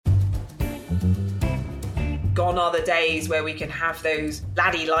Gone are the days where we can have those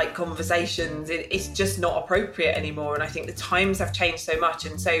laddie-like conversations. It's just not appropriate anymore. And I think the times have changed so much.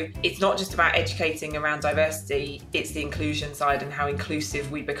 And so it's not just about educating around diversity, it's the inclusion side and how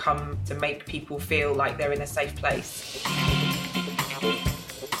inclusive we become to make people feel like they're in a safe place.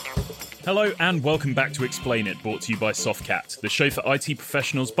 Hello and welcome back to Explain It, brought to you by Softcat, the show for IT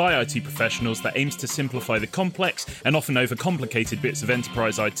professionals by IT professionals that aims to simplify the complex and often overcomplicated bits of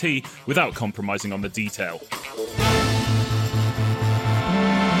enterprise IT without compromising on the detail.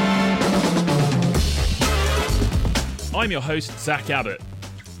 I'm your host, Zach Abbott.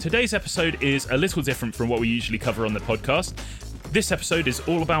 Today's episode is a little different from what we usually cover on the podcast. This episode is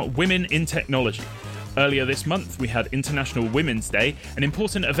all about women in technology. Earlier this month, we had International Women's Day, an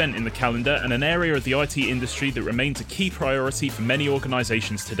important event in the calendar and an area of the IT industry that remains a key priority for many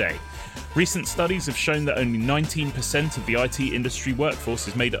organisations today. Recent studies have shown that only 19% of the IT industry workforce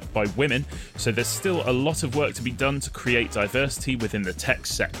is made up by women, so there's still a lot of work to be done to create diversity within the tech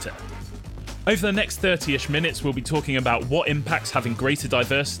sector. Over the next 30-ish minutes, we'll be talking about what impacts having greater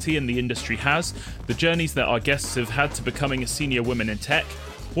diversity in the industry has, the journeys that our guests have had to becoming a senior woman in tech,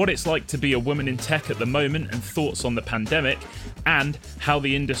 what it's like to be a woman in tech at the moment and thoughts on the pandemic, and how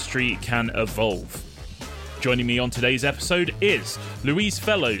the industry can evolve. Joining me on today's episode is Louise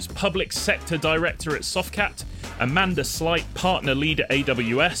Fellows, Public Sector Director at Softcat, Amanda Slight, Partner Lead at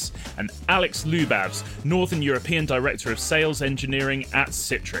AWS, and Alex Lubavs, Northern European Director of Sales Engineering at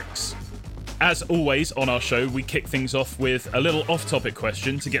Citrix. As always on our show, we kick things off with a little off-topic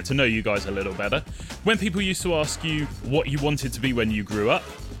question to get to know you guys a little better. When people used to ask you what you wanted to be when you grew up,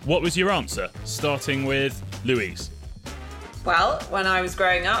 what was your answer? Starting with Louise. Well, when I was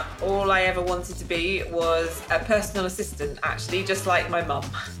growing up, all I ever wanted to be was a personal assistant, actually, just like my mum.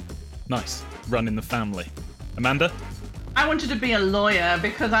 Nice. Running the family. Amanda? I wanted to be a lawyer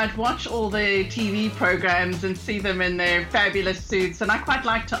because I'd watch all the TV programs and see them in their fabulous suits, and I quite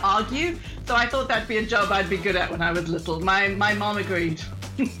like to argue, so I thought that'd be a job I'd be good at when I was little. My mom agreed.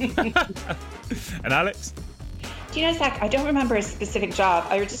 And Alex? Do you know, Zach, I don't remember a specific job.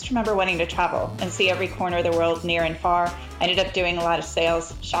 I just remember wanting to travel and see every corner of the world near and far. I ended up doing a lot of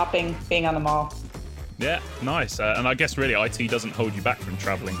sales, shopping, being on the mall. Yeah, nice. And I guess really IT doesn't hold you back from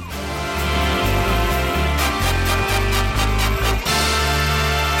travelling.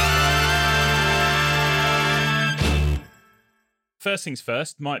 First things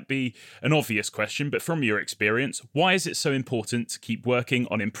first might be an obvious question, but from your experience, why is it so important to keep working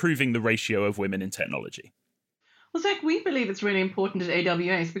on improving the ratio of women in technology? Well, Zach, we believe it's really important at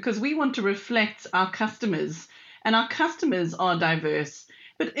AWS because we want to reflect our customers, and our customers are diverse.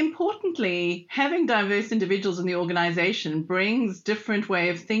 But importantly, having diverse individuals in the organization brings different way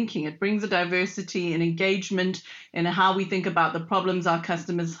of thinking. It brings a diversity and engagement in how we think about the problems our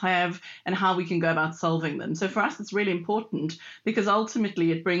customers have and how we can go about solving them. So for us, it's really important because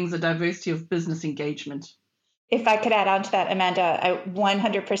ultimately it brings a diversity of business engagement. If I could add on to that, Amanda, I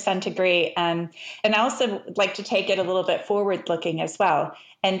 100% agree. And I also like to take it a little bit forward looking as well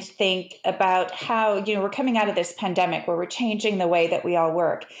and think about how, we're coming out of this pandemic where we're changing the way that we all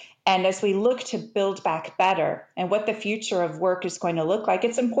work. And as we look to build back better and what the future of work is going to look like,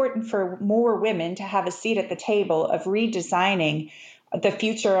 it's important for more women to have a seat at the table of redesigning the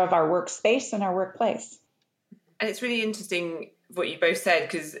future of our workspace and our workplace. And it's really interesting what you both said,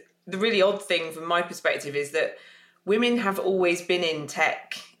 because the really odd thing from my perspective is that women have always been in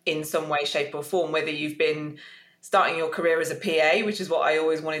tech in some way, shape or form, whether you've been starting your career as a PA, which is what I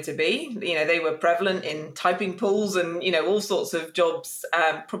always wanted to be. They were prevalent in typing pools and, all sorts of jobs,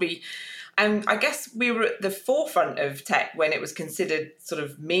 probably. And I guess we were at the forefront of tech when it was considered sort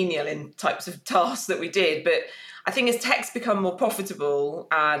of menial in types of tasks that we did. But I think as tech's become more profitable,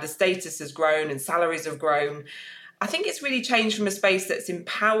 the status has grown and salaries have grown. I think it's really changed from a space that's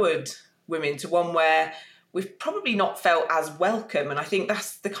empowered women to one where we've probably not felt as welcome. And I think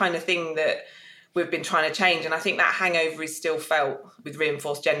that's the kind of thing that we've been trying to change. And I think that hangover is still felt with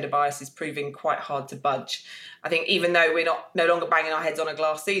reinforced gender biases proving quite hard to budge. I think even though we're no longer banging our heads on a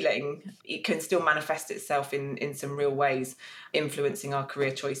glass ceiling, it can still manifest itself in some real ways, influencing our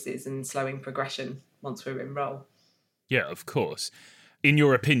career choices and slowing progression once we're in role. Yeah, of course. In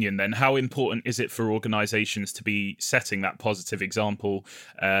your opinion, then, how important is it for organisations to be setting that positive example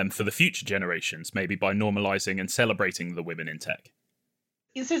for the future generations, maybe by normalising and celebrating the women in tech?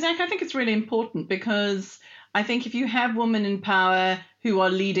 So, Zach, I think it's really important because I think if you have women in power who are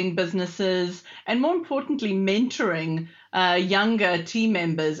leading businesses and, more importantly, mentoring younger team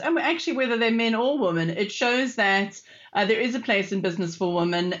members, and actually whether they're men or women, it shows that there is a place in business for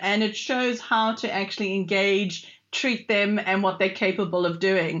women, and it shows how to actually engage treat them and what they're capable of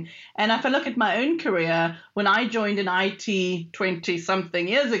doing. And if I look at my own career, when I joined in IT 20-something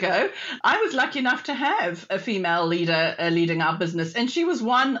years ago, I was lucky enough to have a female leader leading our business. And she was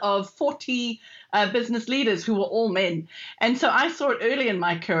one of 40 business leaders who were all men. And so I saw it early in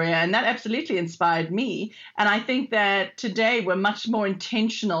my career, and that absolutely inspired me. And I think that today we're much more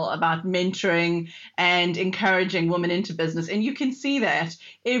intentional about mentoring and encouraging women into business. And you can see that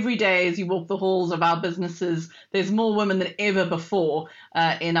every day as you walk the halls of our businesses, there's more women than ever before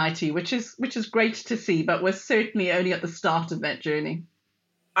in IT, which is great to see. But we're certainly only at the start of that journey.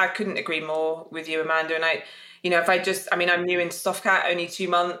 I couldn't agree more with you, Amanda. And I'm new into Softcat, only 2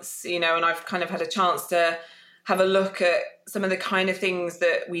 months, and I've kind of had a chance to have a look at some of the kind of things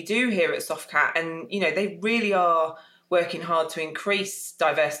that we do here at Softcat. And, they really are working hard to increase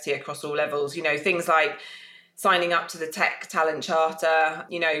diversity across all levels, things like signing up to the Tech Talent Charter,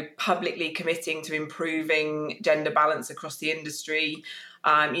 publicly committing to improving gender balance across the industry,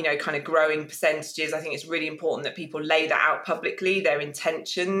 kind of growing percentages. I think it's really important that people lay that out publicly, their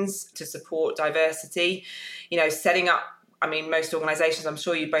intentions to support diversity, setting up, most organisations, I'm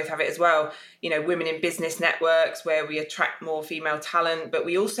sure you both have it as well, women in business networks where we attract more female talent, but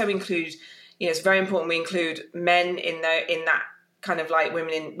we also include, it's very important we include men in that kind of like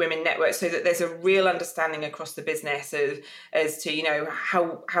women networks, so that there's a real understanding across the business as to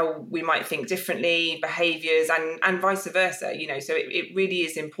how we might think differently, behaviours and vice versa, so it really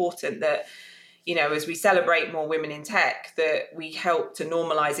is important that as we celebrate more women in tech, that we help to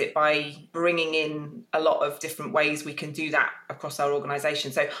normalise it by bringing in a lot of different ways we can do that across our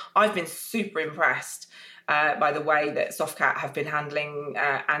organisation. So I've been super impressed by the way that Softcat have been handling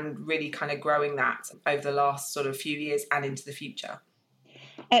and really kind of growing that over the last sort of few years and into the future.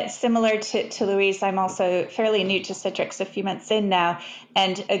 Similar to Louise, I'm also fairly new to Citrix, a few months in now,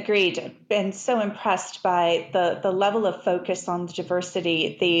 and agreed, been so impressed by the level of focus on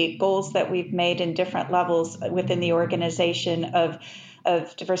diversity, the goals that we've made in different levels within the organization of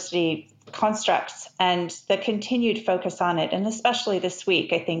diversity constructs and the continued focus on it. And especially this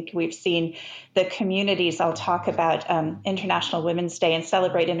week, I think we've seen the communities, I'll talk about International Women's Day and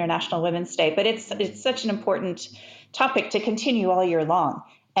celebrate International Women's Day, but it's such an important topic to continue all year long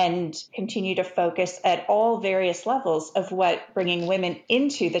and continue to focus at all various levels of what bringing women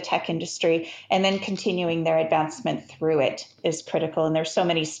into the tech industry and then continuing their advancement through it is critical. And there's so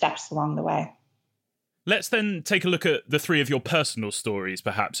many steps along the way. Let's then take a look at the three of your personal stories,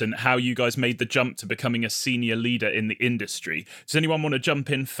 perhaps, and how you guys made the jump to becoming a senior leader in the industry. Does anyone want to jump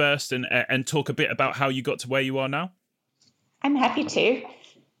in first and talk a bit about how you got to where you are now? I'm happy to.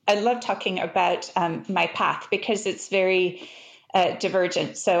 I love talking about my path because it's very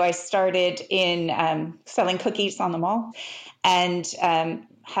divergent. So I started in selling cookies on the mall and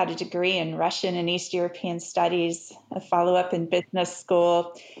had a degree in Russian and East European studies, a follow-up in business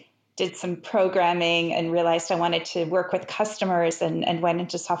school, did some programming and realized I wanted to work with customers and went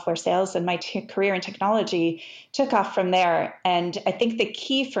into software sales, and my career in technology took off from there. And I think the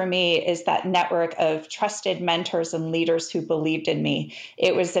key for me is that network of trusted mentors and leaders who believed in me.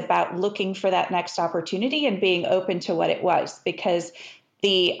 It was about looking for that next opportunity and being open to what it was, because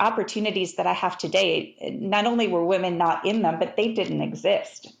the opportunities that I have today, not only were women not in them, but they didn't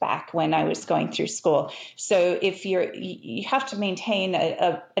exist back when I was going through school. So if you have to maintain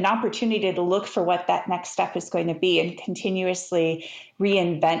an opportunity to look for what that next step is going to be and continuously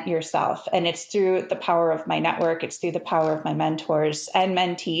reinvent yourself. And it's through the power of my network. It's through the power of my mentors and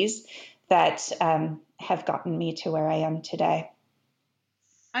mentees that have gotten me to where I am today.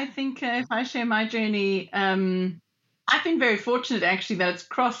 I think if I share my journey, I've been very fortunate, actually, that it's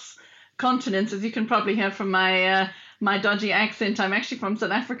cross continents, as you can probably hear from my dodgy accent. I'm actually from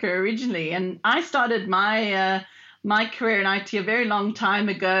South Africa originally, and I started my career in IT a very long time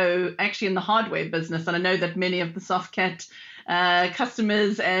ago, actually in the hardware business. And I know that many of the Softcat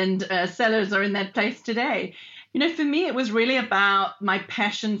customers and sellers are in that place today. For me, it was really about my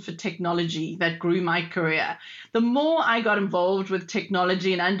passion for technology that grew my career. The more I got involved with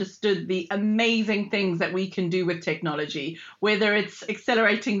technology and understood the amazing things that we can do with technology, whether it's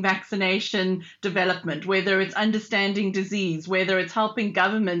accelerating vaccination development, whether it's understanding disease, whether it's helping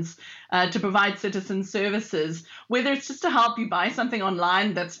governments to provide citizen services, whether it's just to help you buy something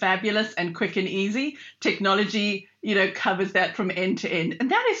online that's fabulous and quick and easy, technology covers that from end to end.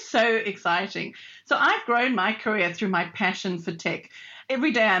 And that is so exciting. So I've grown my career through my passion for tech.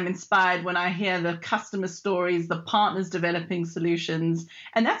 Every day I'm inspired when I hear the customer stories, the partners developing solutions.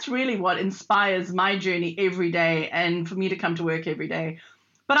 And that's really what inspires my journey every day and for me to come to work every day.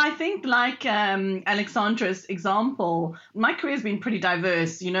 But I think, like Alexandra's example, my career has been pretty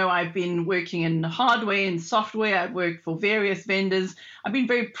diverse. I've been working in hardware and software. I've worked for various vendors. I've been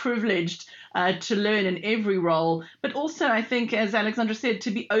very privileged to learn in every role. But also, I think, as Alexandra said,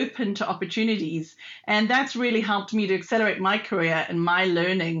 to be open to opportunities. And that's really helped me to accelerate my career and my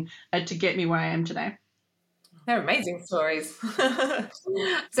learning to get me where I am today. They're amazing stories.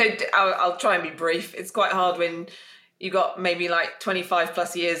 So I'll try and be brief. It's quite hard when you got maybe like 25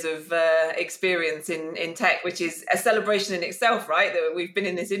 plus years of experience in tech, which is a celebration in itself, right? That we've been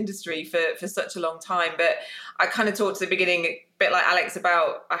in this industry for such a long time. But I kind of talked at the beginning, a bit like Alex,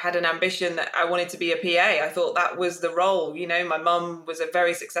 about I had an ambition that I wanted to be a PA. I thought that was the role. My mum was a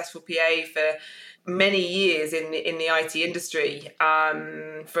very successful PA for many years in the IT industry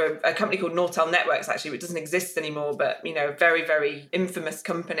for a company called Nortel Networks, actually, which doesn't exist anymore, but, a very, very infamous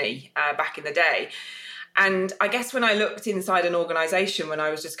company back in the day. And I guess when I looked inside an organization, when I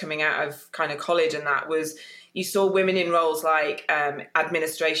was just coming out of kind of college, and that was, you saw women in roles like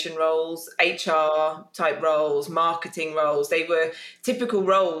administration roles, HR type roles, marketing roles. They were typical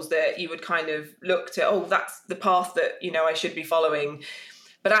roles that you would kind of look to, oh, that's the path that, I should be following.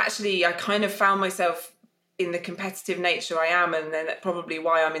 But actually, I kind of found myself in the competitive nature I am, and then probably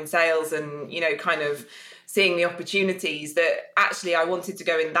why I'm in sales and, kind of seeing the opportunities, that actually I wanted to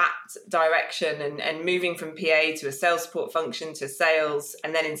go in that direction, and moving from PA to a sales support function to sales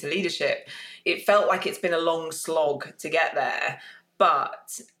and then into leadership. It felt like it's been a long slog to get there.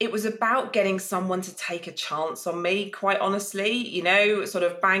 But it was about getting someone to take a chance on me, quite honestly, sort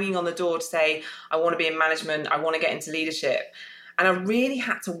of banging on the door to say, I want to be in management, I want to get into leadership. And I really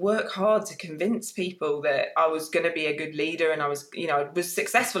had to work hard to convince people that I was going to be a good leader, and I was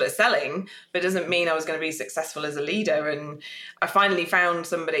successful at selling, but it doesn't mean I was going to be successful as a leader. And I finally found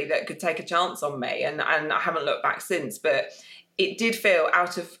somebody that could take a chance on me, and I haven't looked back since. But it did feel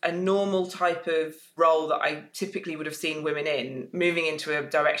out of a normal type of role that I typically would have seen women in, moving into a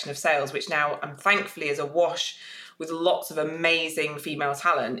direction of sales, which now I'm thankfully is awash with lots of amazing female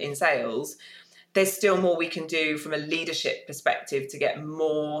talent in sales. There's still more we can do from a leadership perspective to get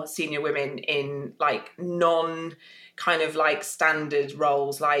more senior women in like non kind of like standard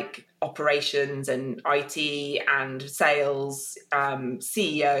roles like operations and IT and sales,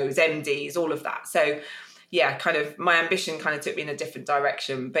 CEOs, MDs, all of that. So yeah, kind of my ambition kind of took me in a different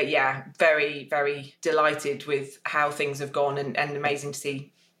direction. But yeah, very, very delighted with how things have gone, and amazing to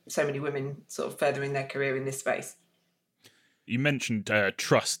see so many women sort of furthering their career in this space. You mentioned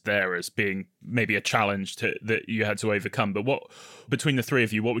trust there as being maybe a challenge that you had to overcome. But what, between the three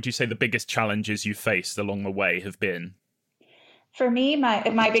of you, what would you say the biggest challenges you faced along the way have been? For me,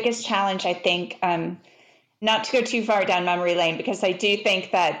 my biggest challenge, I think, not to go too far down memory lane, because I do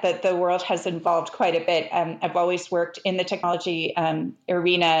think that the world has evolved quite a bit. I've always worked in the technology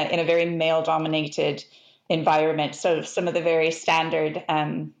arena in a very male-dominated environment. So some of the very standard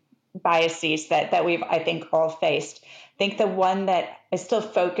biases that we've, I think, all faced. I think the one that I still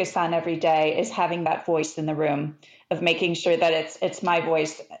focus on every day is having that voice in the room, of making sure that it's my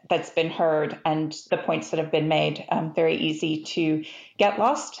voice that's been heard, and the points that have been made very easy to get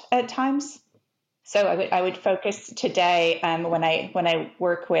lost at times. So I would focus today when I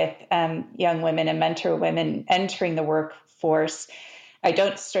work with young women and mentor women entering the workforce. I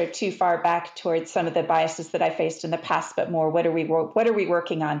don't start too far back towards some of the biases that I faced in the past, but more what are we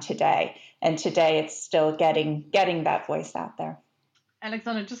working on today? And today it's still getting that voice out there.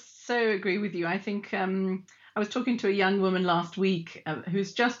 Alexandra, just so agree with you. I think I was talking to a young woman last week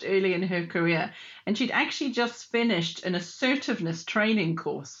who's just early in her career, and she'd actually just finished an assertiveness training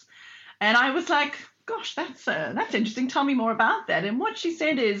course. And I was like, gosh, that's interesting. Tell me more about that. And what she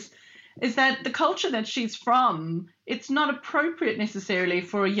said is that the culture that she's from, it's not appropriate necessarily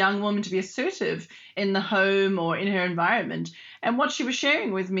for a young woman to be assertive in the home or in her environment. And what she was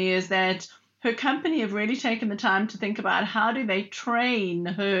sharing with me is that her company have really taken the time to think about how do they train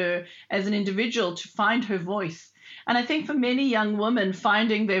her as an individual to find her voice. And I think for many young women,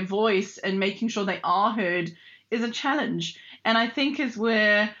 finding their voice and making sure they are heard is a challenge. And I think as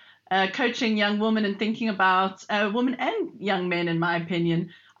we're coaching young women and thinking about women and young men, in my opinion,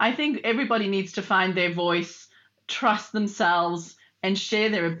 I think everybody needs to find their voice, trust themselves, and share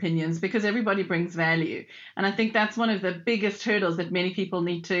their opinions, because everybody brings value. And I think that's one of the biggest hurdles that many people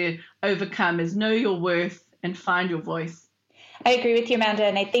need to overcome, is know your worth and find your voice. I agree with you, Amanda.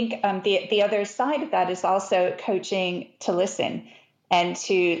 And I think the other side of that is also coaching to listen, and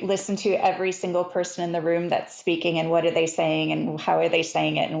to listen to every single person in the room that's speaking, and what are they saying, and how are they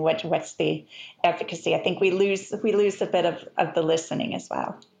saying it, and what's the efficacy. I think we lose a bit of the listening as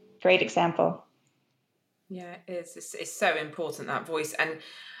well. Great example. Yeah, it is. It's so important, that voice. And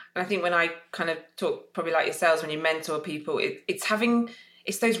I think when I kind of talk, probably like yourselves, when you mentor people,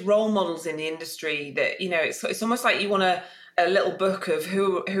 it's those role models in the industry that, it's almost like you want a little book of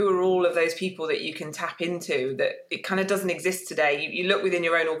who are all of those people that you can tap into, that it kind of doesn't exist today. You look within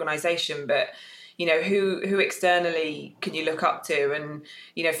your own organization, but who externally can you look up to?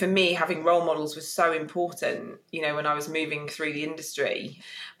 And for me, having role models was so important, when I was moving through the industry,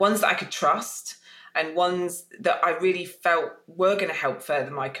 ones that I could trust and ones that I really felt were going to help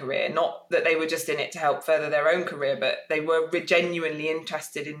further my career. Not that they were just in it to help further their own career, but they were genuinely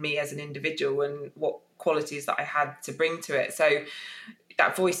interested in me as an individual and what qualities that I had to bring to it. So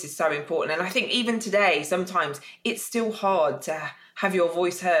that voice is so important. And I think even today, sometimes it's still hard to have your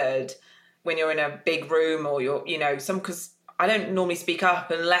voice heard when you're in a big room, or because I don't normally speak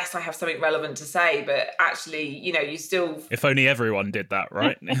up unless I have something relevant to say, but actually, you still... If only everyone did that,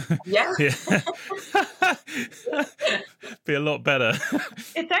 right? Yeah. Be a lot better.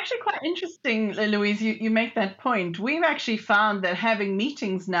 It's actually quite interesting, Louise, you make that point. We've actually found that having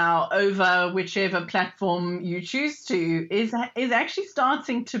meetings now over whichever platform you choose to is actually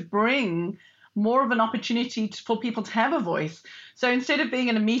starting to bring more of an opportunity for people to have a voice. So instead of being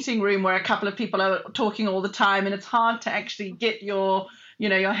in a meeting room where a couple of people are talking all the time and it's hard to actually get your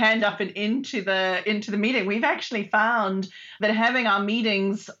hand up and into the meeting, we've actually found that having our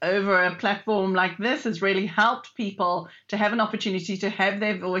meetings over a platform like this has really helped people to have an opportunity to have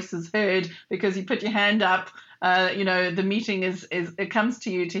their voices heard, because you put your hand up, the meeting it comes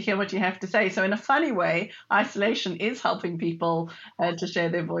to you to hear what you have to say. So in a funny way, isolation is helping people to share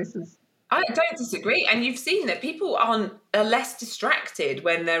their voices. I don't disagree. And you've seen that people are less distracted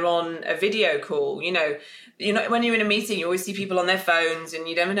when they're on a video call. When you're in a meeting, you always see people on their phones and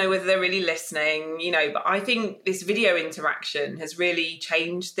you never know whether they're really listening, but I think this video interaction has really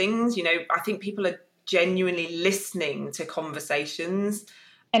changed things. I think people are genuinely listening to conversations.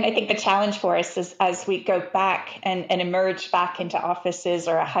 And I think the challenge for us is, as we go back and emerge back into offices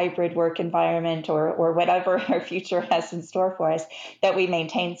or a hybrid work environment or whatever our future has in store for us, that we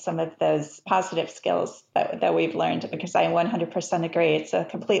maintain some of those positive skills that we've learned, because I 100% agree. It's a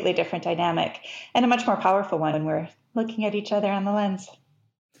completely different dynamic and a much more powerful one when we're looking at each other on the lens.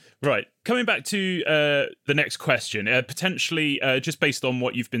 Right. Coming back to the next question, potentially just based on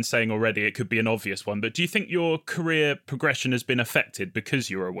what you've been saying already, it could be an obvious one, but do you think your career progression has been affected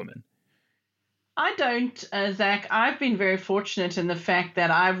because you're a woman? I don't, Zach. I've been very fortunate in the fact that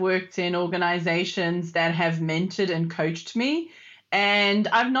I've worked in organizations that have mentored and coached me, and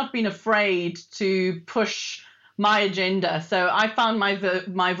I've not been afraid to push my agenda. So I found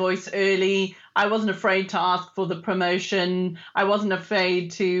my voice early. I wasn't afraid to ask for the promotion. I wasn't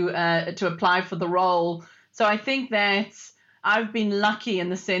afraid to apply for the role. So I think that I've been lucky in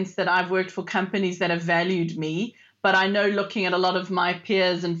the sense that I've worked for companies that have valued me. But I know, looking at a lot of my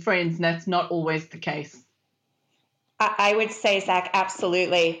peers and friends, that's not always the case. I would say, Zach,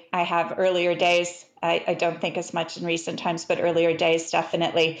 absolutely. I have earlier days. I don't think as much in recent times, but earlier days,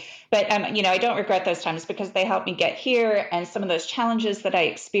 definitely. But, I don't regret those times because they helped me get here. And some of those challenges that I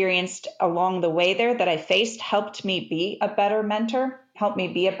experienced along the way there that I faced helped me be a better mentor, helped me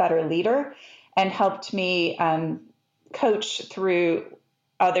be a better leader, and helped me coach through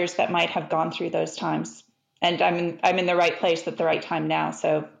others that might have gone through those times. And I'm in the right place at the right time now.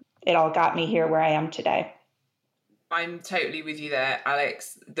 So it all got me here where I am today. I'm totally with you there,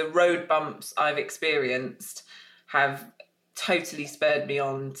 Alex. The road bumps I've experienced have totally spurred me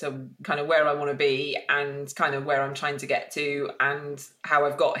on to kind of where I want to be and kind of where I'm trying to get to and how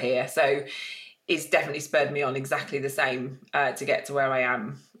I've got here. So it's definitely spurred me on exactly the same to get to where I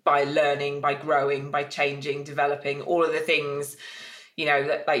am, by learning, by growing, by changing, developing, all of the things,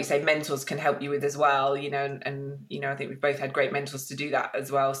 that, like you say, mentors can help you with as well, and I think we've both had great mentors to do that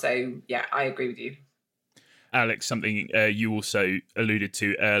as well. So yeah, I agree with you. Alex, something you also alluded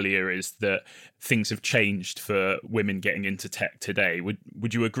to earlier is that things have changed for women getting into tech today.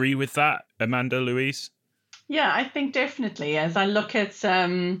 Would you agree with that, Amanda, Louise? Yeah, I think definitely. As I look at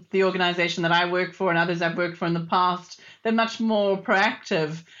the organization that I work for and others I've worked for in the past, they're much more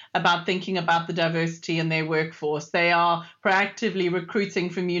proactive about thinking about the diversity in their workforce. They are proactively recruiting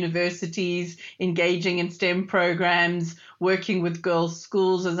from universities, engaging in STEM programs, working with girls'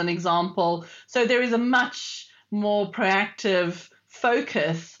 schools as an example. So there is a much more proactive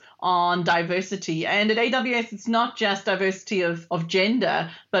focus on diversity. And at AWS, it's not just diversity of gender,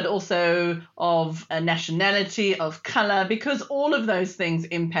 but also of nationality, of color, because all of those things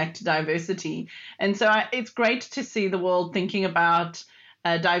impact diversity. And so it's great to see the world thinking about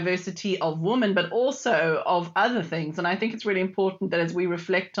diversity of women, but also of other things. And I think it's really important that as we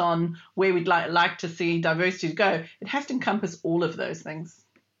reflect on where we'd like to see diversity go, it has to encompass all of those things.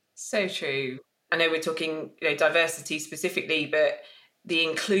 So true. I know we're talking, diversity specifically, but the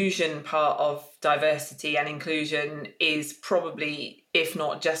inclusion part of diversity and inclusion is probably, if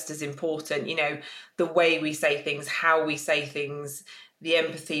not just as important, the way we say things, how we say things, the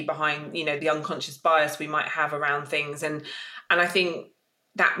empathy behind, the unconscious bias we might have around things. And I think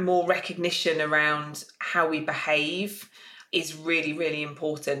that more recognition around how we behave is really, really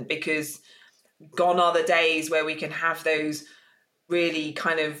important, because gone are the days where we can have those really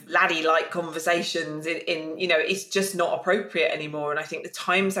kind of laddie-like conversations in it's just not appropriate anymore. And I think the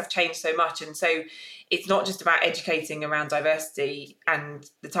times have changed so much. And so it's not just about educating around diversity and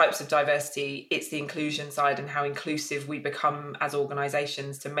the types of diversity, it's the inclusion side and how inclusive we become as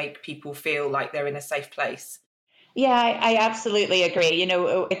organisations to make people feel like they're in a safe place. Yeah, I absolutely agree.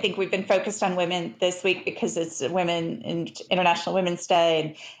 I think we've been focused on women this week because it's Women and International Women's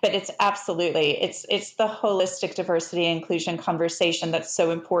Day, but it's absolutely, it's the holistic diversity and inclusion conversation that's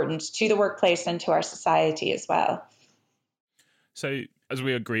so important to the workplace and to our society as well. So, as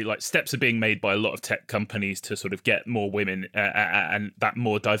we agree, steps are being made by a lot of tech companies to sort of get more women and that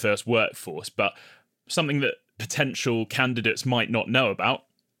more diverse workforce, but something that potential candidates might not know about.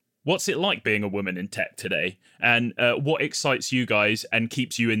 What's it like being a woman in tech today? And what excites you guys and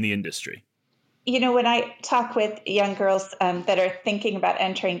keeps you in the industry? When I talk with young girls that are thinking about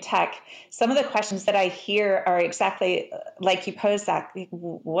entering tech, some of the questions that I hear are exactly like you posed, Zach.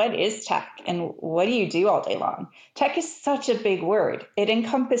 What is tech and what do you do all day long? Tech is such a big word. It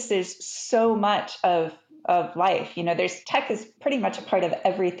encompasses so much of life. Tech is pretty much a part of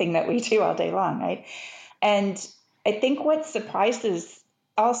everything that we do all day long, right? And I think what surprises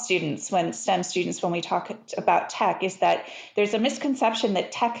all students, STEM students, when we talk about tech, is that there's a misconception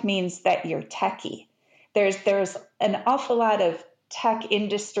that tech means that you're techie. There's an awful lot of tech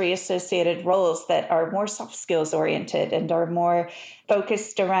industry associated roles that are more soft skills oriented and are more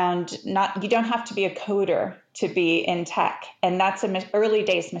focused around you don't have to be a coder to be in tech. And that's an early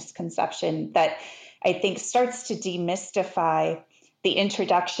days misconception that I think starts to demystify the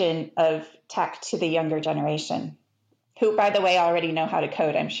introduction of tech to the younger generation, who, by the way, already know how to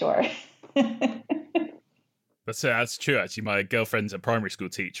code, I'm sure. That's true, actually. My girlfriend's a primary school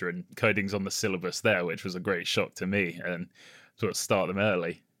teacher and coding's on the syllabus there, which was a great shock to me, and sort of start them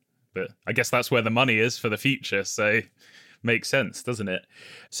early. But I guess that's where the money is for the future, so makes sense, doesn't it?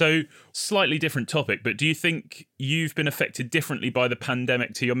 So, slightly different topic, but do you think you've been affected differently by the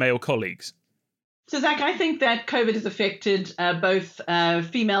pandemic to your male colleagues? So, Zach, I think that COVID has affected both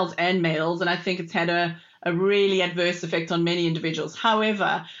females and males, and I think it's had a really adverse effect on many individuals.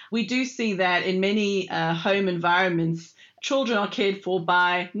 However, we do see that in many home environments, children are cared for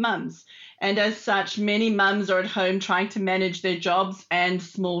by mums. And as such, many mums are at home trying to manage their jobs and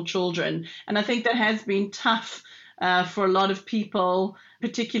small children. And I think that has been tough for a lot of people,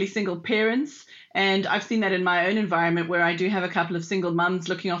 particularly single parents. And I've seen that in my own environment where I do have a couple of single mums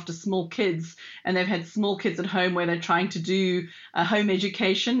looking after small kids, and they've had small kids at home where they're trying to do home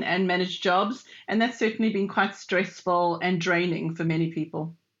education and manage jobs. And that's certainly been quite stressful and draining for many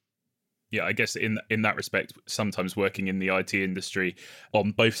people. Yeah, I guess in that respect, sometimes working in the IT industry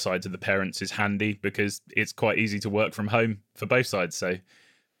on both sides of the parents is handy because it's quite easy to work from home for both sides. So,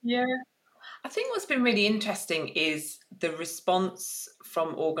 yeah. I think what's been really interesting is the response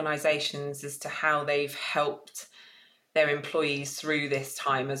from organisations as to how they've helped their employees through this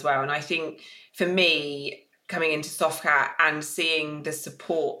time as well. And I think for me, coming into Softcat and seeing the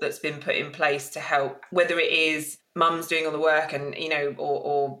support that's been put in place to help, whether it is mums doing all the work and,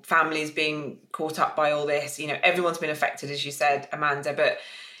 or families being caught up by all this, everyone's been affected, as you said, Amanda. But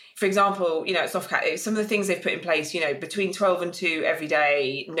for example, at Softcat, some of the things they've put in place, between 12 and 2 every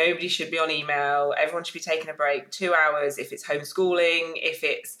day, nobody should be on email. Everyone should be taking a break, 2 hours if it's homeschooling, if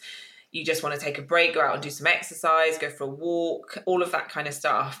it's you just want to take a break, go out and do some exercise, go for a walk, all of that kind of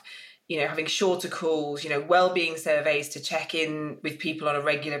stuff. Having shorter calls, well-being surveys to check in with people on a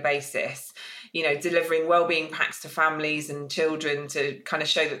regular basis, delivering well-being packs to families and children to kind of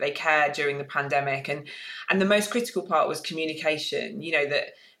show that they care during the pandemic. And the most critical part was communication,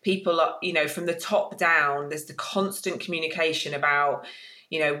 that people are, from the top down, there's the constant communication about,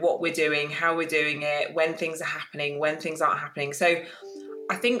 what we're doing, how we're doing it, when things are happening, when things aren't happening. So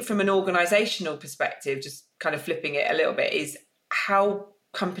I think from an organizational perspective, just kind of flipping it a little bit, is how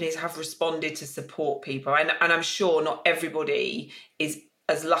companies have responded to support people. And I'm sure not everybody is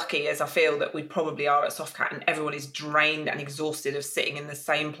as lucky as I feel that we probably are at Softcat, and everyone is drained and exhausted of sitting in the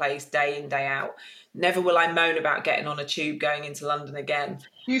same place day in, day out. Never will I moan about getting on a tube going into London again.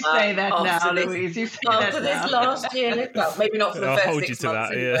 You say that now, Louise. You say that after now. this last year. Well, maybe not for the first hold 6 you to months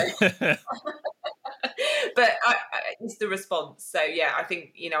that, anyway. yeah. But it's the response. So yeah, I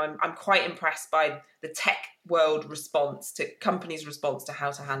think, I'm quite impressed by the tech world response to companies' response to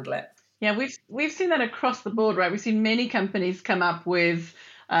how to handle it. Yeah, we've seen that across the board, right? We've seen many companies come up with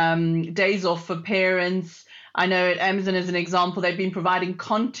days off for parents. I know at Amazon, as an example, they've been providing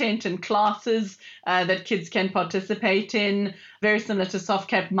content and classes that kids can participate in, very similar to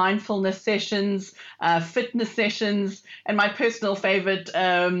Softcat mindfulness sessions, fitness sessions, and my personal favorite,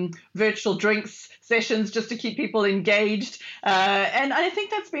 virtual drinks sessions, just to keep people engaged. And I think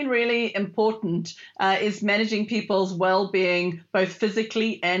that's been really important, is managing people's well-being, both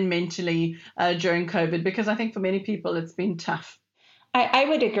physically and mentally during COVID, because I think for many people it's been tough. I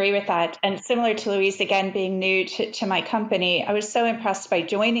would agree with that. And similar to Louise, again, being new to my company, I was so impressed by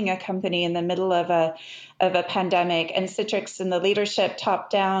joining a company in the middle of a pandemic. And Citrix and the leadership top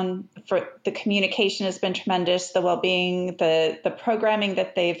down, for the communication has been tremendous, the well-being, the programming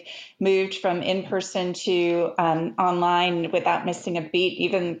that they've moved from in-person to online without missing a beat,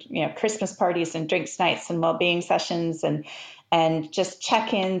 even Christmas parties and drinks nights and well-being sessions and just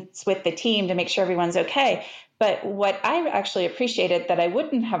check-ins with the team to make sure everyone's okay. But what I actually appreciated that I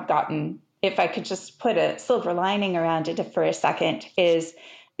wouldn't have gotten if I could just put a silver lining around it for a second is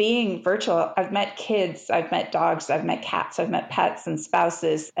being virtual. I've met kids, I've met dogs, I've met cats, I've met pets and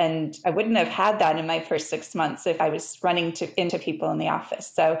spouses, and I wouldn't have had that in my first 6 months if I was running into people in the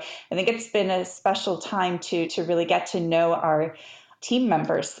office. So I think it's been a special time to really get to know our team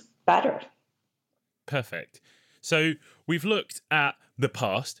members better. Perfect. So we've looked at the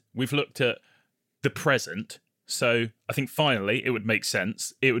past, we've looked at the present. So I think finally it would make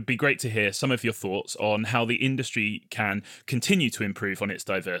sense. It would be great to hear some of your thoughts on how the industry can continue to improve on its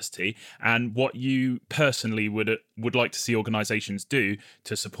diversity and what you personally would like to see organisations do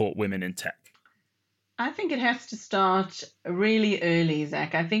to support women in tech. I think it has to start really early,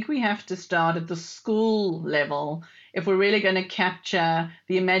 Zach. I think we have to start at the school level if we're really going to capture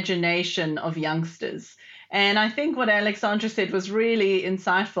the imagination of youngsters. And I think what Alexandra said was really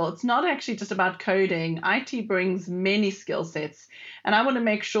insightful. It's not actually just about coding. IT brings many skill sets. And I want to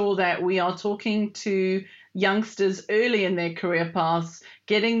make sure that we are talking to youngsters early in their career paths,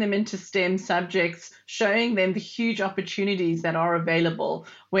 getting them into STEM subjects, showing them the huge opportunities that are available,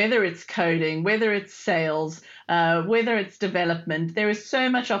 whether it's coding, whether it's sales, whether it's development. There is so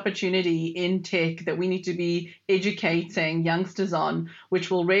much opportunity in tech that we need to be educating youngsters on,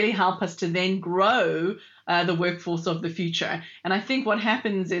 which will really help us to then grow the workforce of the future. And I think what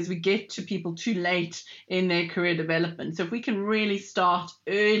happens is we get to people too late in their career development. So if we can really start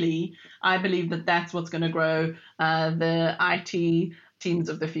early, I believe that that's what's going to grow the IT teams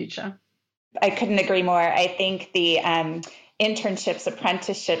of the future. I couldn't agree more. I think the internships,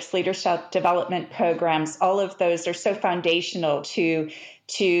 apprenticeships, leadership development programs, all of those are so foundational to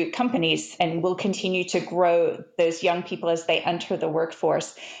companies and will continue to grow those young people as they enter the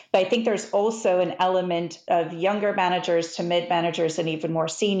workforce. But I think there's also an element of younger managers to mid-managers and even more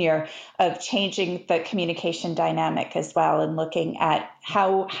senior of changing the communication dynamic as well and looking at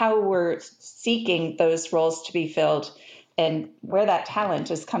how we're seeking those roles to be filled and where that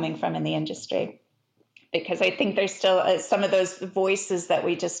talent is coming from in the industry. Because I think there's still some of those voices that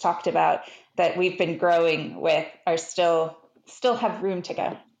we just talked about that we've been growing with are still have room to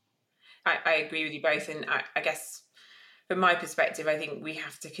go. I agree with you both. And I guess from my perspective, I think we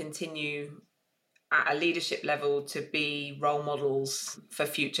have to continue at a leadership level to be role models for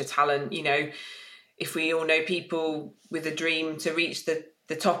future talent. If we all know people with a dream to reach the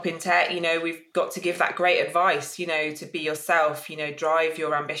top in tech, we've got to give that great advice, to be yourself, drive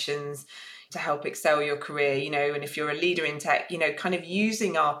your ambitions to help excel your career, and if you're a leader in tech, kind of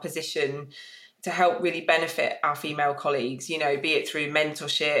using our position to help really benefit our female colleagues, be it through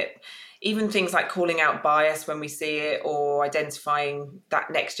mentorship, even things like calling out bias when we see it or identifying that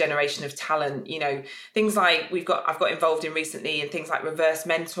next generation of talent, things like I've got involved in recently in things like reverse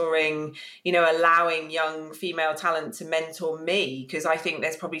mentoring, allowing young female talent to mentor me, because I think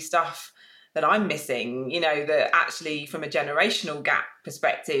there's probably stuff that I'm missing, that actually from a generational gap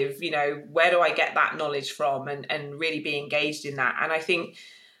perspective, where do I get that knowledge from and really be engaged in that? And I think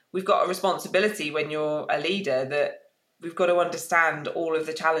we've got a responsibility when you're a leader that we've got to understand all of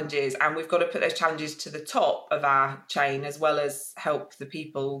the challenges and we've got to put those challenges to the top of our chain as well as help the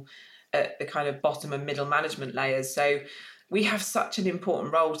people at the kind of bottom and middle management layers. So we have such an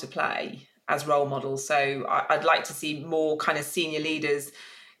important role to play. as role models. So I'd like to see more kind of senior leaders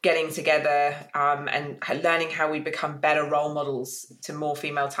getting together and learning how we become better role models to more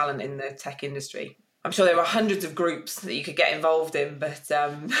female talent in the tech industry. I'm sure there are hundreds of groups that you could get involved in, but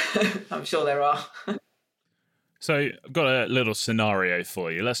I'm sure there are. So I've got a little scenario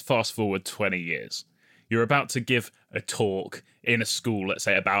for you. Let's fast forward 20 years. You're about to give a talk in a school, let's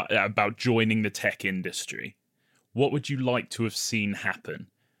say, about joining the tech industry. What would you like to have seen happen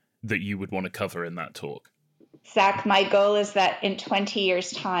that you would want to cover in that talk? Zach, my goal is that in 20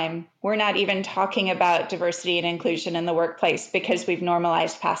 years' time, we're not even talking about diversity and inclusion in the workplace because we've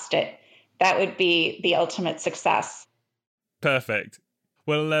normalized past it. That would be the ultimate success. Perfect.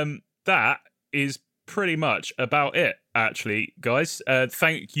 Well, that is pretty much about it, actually, guys.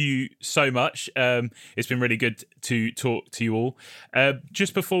 Thank you so much. It's been really good to talk to you all.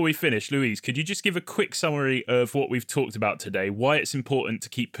 Just before we finish, Louise, could you just give a quick summary of what we've talked about today, why it's important to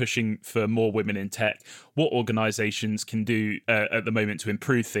keep pushing for more women in tech, what organisations can do at the moment to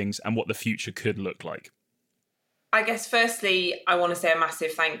improve things, and what the future could look like? I guess firstly, I want to say a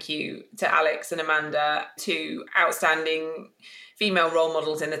massive thank you to Alex and Amanda, two outstanding female role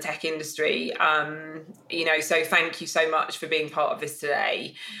models in the tech industry. So thank you so much for being part of this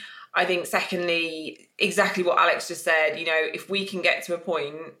today. I think secondly, exactly what Alex just said, if we can get to a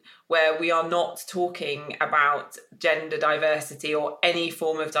point where we are not talking about gender diversity or any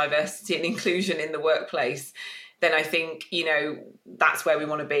form of diversity and inclusion in the workplace, then I think, that's where we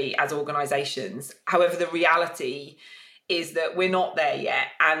want to be as organisations. However, the reality is that we're not there yet,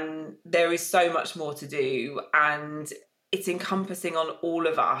 and there is so much more to do, and it's encompassing on all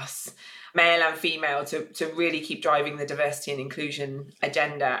of us, male and female, to really keep driving the diversity and inclusion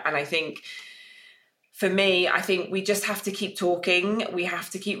agenda. And I think, for me, we just have to keep talking. We have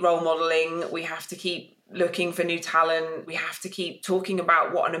to keep role modelling. We have to keep looking for new talent. We have to keep talking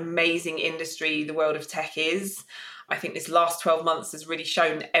about what an amazing industry the world of tech is. I think this last 12 months has really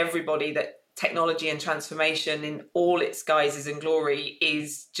shown everybody that technology and transformation in all its guises and glory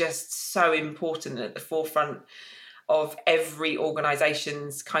is just so important at the forefront of every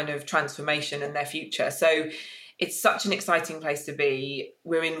organisation's kind of transformation and their future. So it's such an exciting place to be.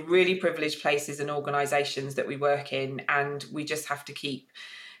 We're in really privileged places and organisations that we work in, and we just have to keep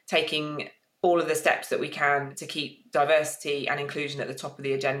taking all of the steps that we can to keep diversity and inclusion at the top of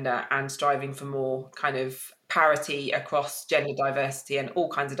the agenda and striving for more kind of parity across gender diversity and all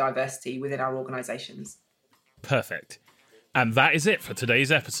kinds of diversity within our organisations. Perfect. And that is it for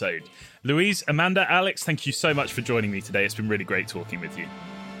today's episode. Louise, Amanda, Alex, thank you so much for joining me today. It's been really great talking with you.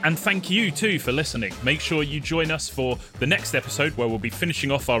 And thank you too for listening. Make sure you join us for the next episode where we'll be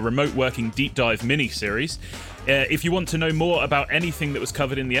finishing off our remote working deep dive mini-series. If you want to know more about anything that was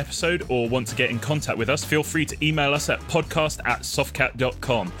covered in the episode or want to get in contact with us, feel free to email us at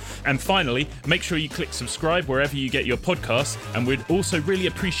podcast@softcat.com. And finally, make sure you click subscribe wherever you get your podcasts, and we'd also really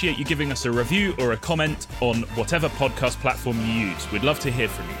appreciate you giving us a review or a comment on whatever podcast platform you use. We'd love to hear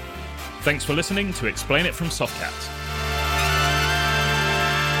from you. Thanks for listening to Explain It from Softcat.